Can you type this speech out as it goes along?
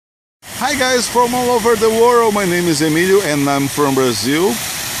Hi guys from all over the world, my name is Emilio and I'm from Brazil.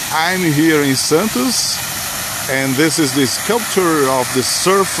 I'm here in Santos and this is the sculpture of the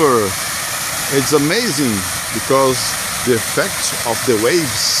surfer. It's amazing because the effect of the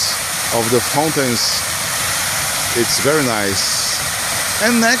waves, of the fountains, it's very nice.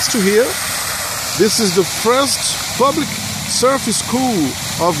 And next to here, this is the first public surf school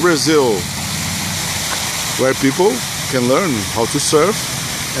of Brazil, where people can learn how to surf.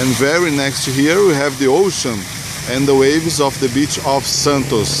 And very next to here we have the ocean and the waves of the beach of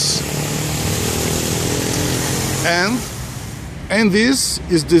Santos. And this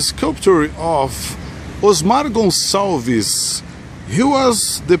is the sculpture of Osmar Gonçalves. He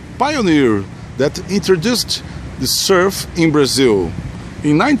was the pioneer that introduced the surf in Brazil.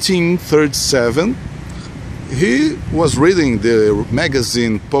 In 1937, he was reading the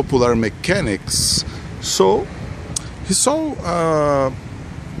magazine Popular Mechanics, so he saw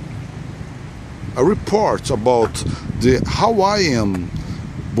a report about the Hawaiian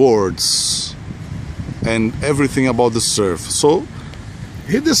boards and everything about the surf. So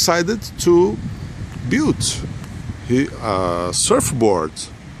he decided to build a surfboard,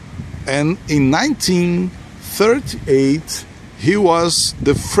 and in 1938 he was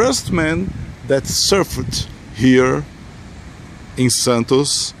the first man that surfed here in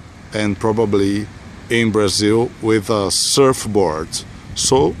Santos and probably in Brazil with a surfboard.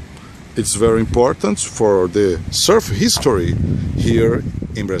 So it's very important for the surf history here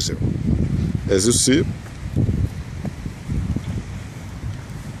in Brazil. As you see,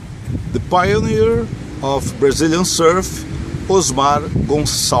 the pioneer of Brazilian surf, Osmar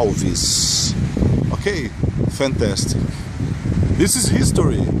Gonçalves. Okay, fantastic. This is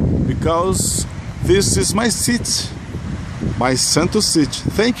history because this is my city, my Santos city.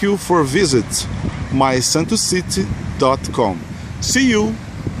 Thank you for visit mysantoscity.com. See you.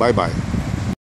 Bye bye.